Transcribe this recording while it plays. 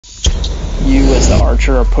You as the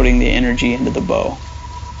archer are putting the energy into the bow.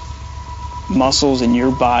 Muscles in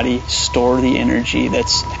your body store the energy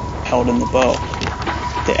that's held in the bow.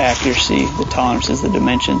 The accuracy, the tolerances, the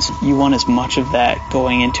dimensions. You want as much of that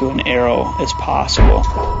going into an arrow as possible.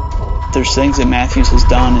 There's things that Mathews has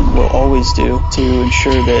done and will always do to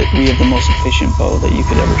ensure that we have the most efficient bow that you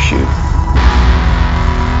could ever shoot.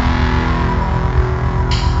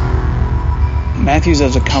 Mathews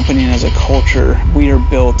as a company and as a culture, we are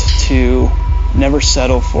built to never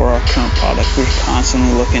settle for our current product. We're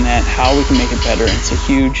constantly looking at how we can make it better. It's a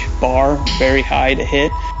huge bar, very high to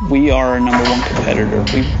hit. We are our #1 competitor.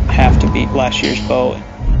 We have to beat last year's bow.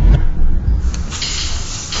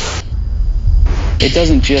 It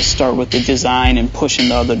doesn't just start with the design and pushing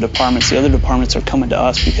the other departments. The other departments are coming to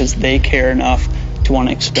us because they care enough to want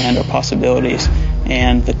to expand our possibilities.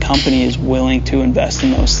 And the company is willing to invest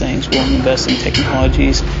in those things, willing to invest in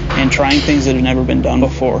technologies and trying things that have never been done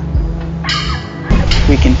before.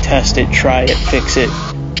 We can test it, try it, fix it,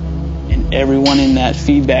 and everyone in that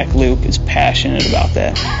feedback loop is passionate about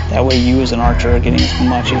that. That way you as an archer are getting as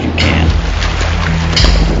much as you can.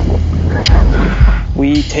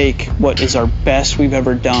 We take what is our best we've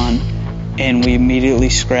ever done and we immediately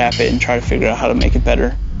scrap it and try to figure out how to make it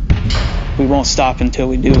better. We won't stop until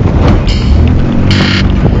we do.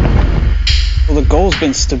 Well, the goal's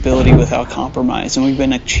been stability without compromise, and we've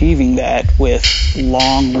been achieving that with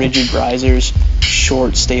long, rigid risers,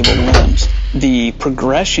 short, stable limbs. The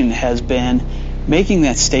progression has been making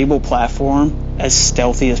that stable platform as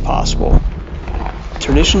stealthy as possible.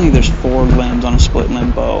 Traditionally, there's 4 limbs on a split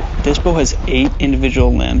limb bow. This bow has 8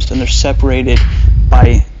 individual limbs, and they're separated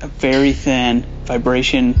by a very thin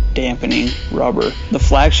vibration dampening rubber. The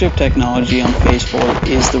flagship technology on Phase 4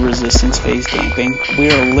 is the resistance phase damping. We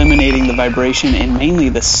are eliminating the vibration and mainly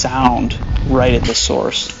the sound right at the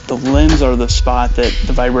source. The limbs are the spot that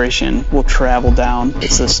the vibration will travel down.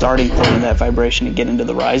 It's the starting point of that vibration to get into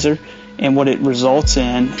the riser. And what it results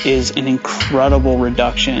in is an incredible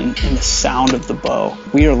reduction in the sound of the bow.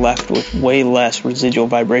 We are left with way less residual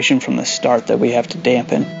vibration from the start that we have to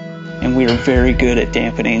dampen. And we are very good at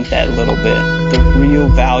dampening that little bit. The real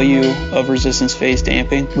value of resistance phase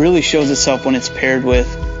damping really shows itself when it's paired with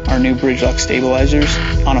our new bridge lock stabilizers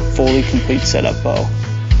on a fully complete setup bow.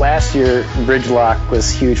 Last year, bridge lock was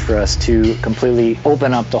huge for us to completely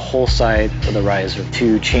open up the whole side of the riser,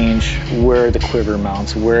 to change where the quiver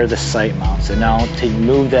mounts, where the sight mounts, and now to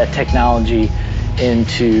move that technology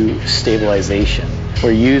into stabilization.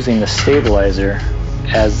 We're using the stabilizer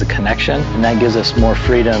as the connection, and that gives us more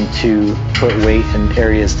freedom to put weight in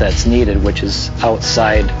areas that's needed, which is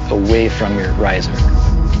outside, away from your riser.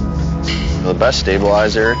 The best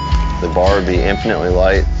stabilizer, the bar would be infinitely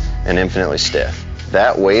light and infinitely stiff.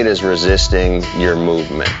 That weight is resisting your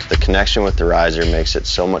movement. The connection with the riser makes it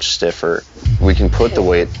so much stiffer. We can put the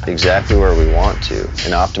weight exactly where we want to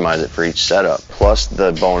and optimize it for each setup, plus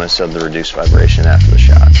the bonus of the reduced vibration after the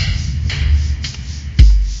shot.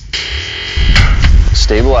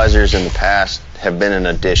 Stabilizers in the past have been an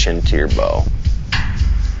addition to your bow.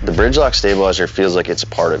 The bridge lock stabilizer feels like it's a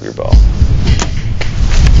part of your bow.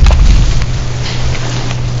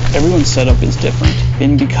 Everyone's setup is different,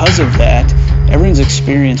 and because of that, everyone's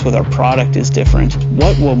experience with our product is different.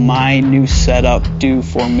 What will my new setup do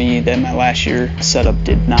for me that my last year setup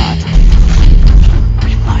did not?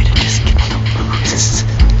 We might have just killed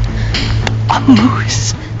a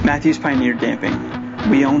moose. Mathews pioneered damping.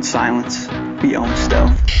 We own silence. We own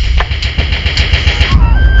stealth.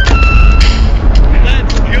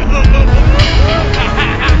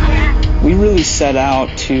 We really set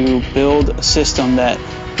out to build a system that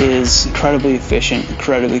is incredibly efficient,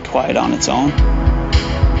 incredibly quiet on its own,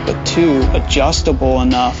 but 2, adjustable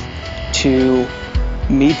enough to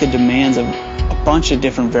meet the demands of a bunch of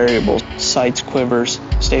different variables, sights, quivers,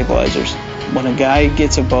 stabilizers. When a guy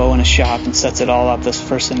gets a bow in a shop and sets it all up, that's the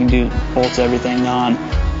first thing he does, bolts everything on.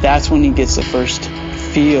 That's when he gets the first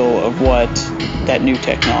feel of what that new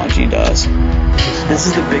technology does. This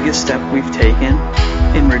is the biggest step we've taken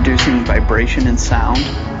in reducing vibration and sound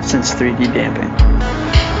since 3D damping.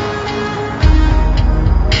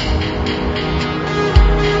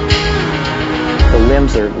 The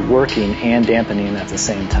limbs are working and dampening at the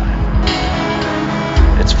same time.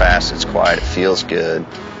 It's fast, it's quiet, it feels good,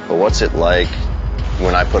 but what's it like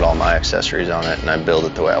when I put all my accessories on it and I build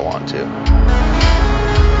it the way I want to?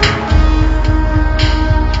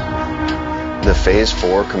 The Phase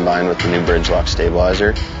 4 combined with the new bridge lock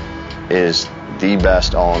stabilizer is the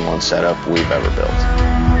best all-in-one setup we've ever built.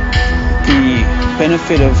 The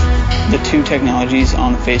benefit of the 2 technologies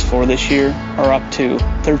on the Phase 4 this year are up to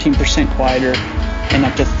 13% quieter, and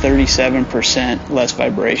up to 37% less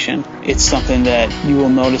vibration. It's something that you will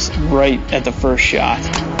notice right at the first shot.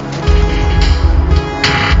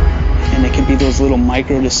 And it can be those little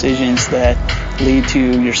micro decisions that lead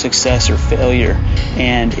to your success or failure.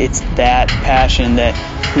 And it's that passion that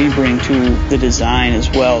we bring to the design as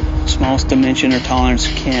well. Smallest dimension or tolerance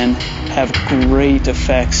can have great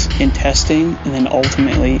effects in testing and then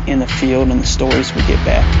ultimately in the field and the stories we get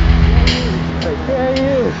back.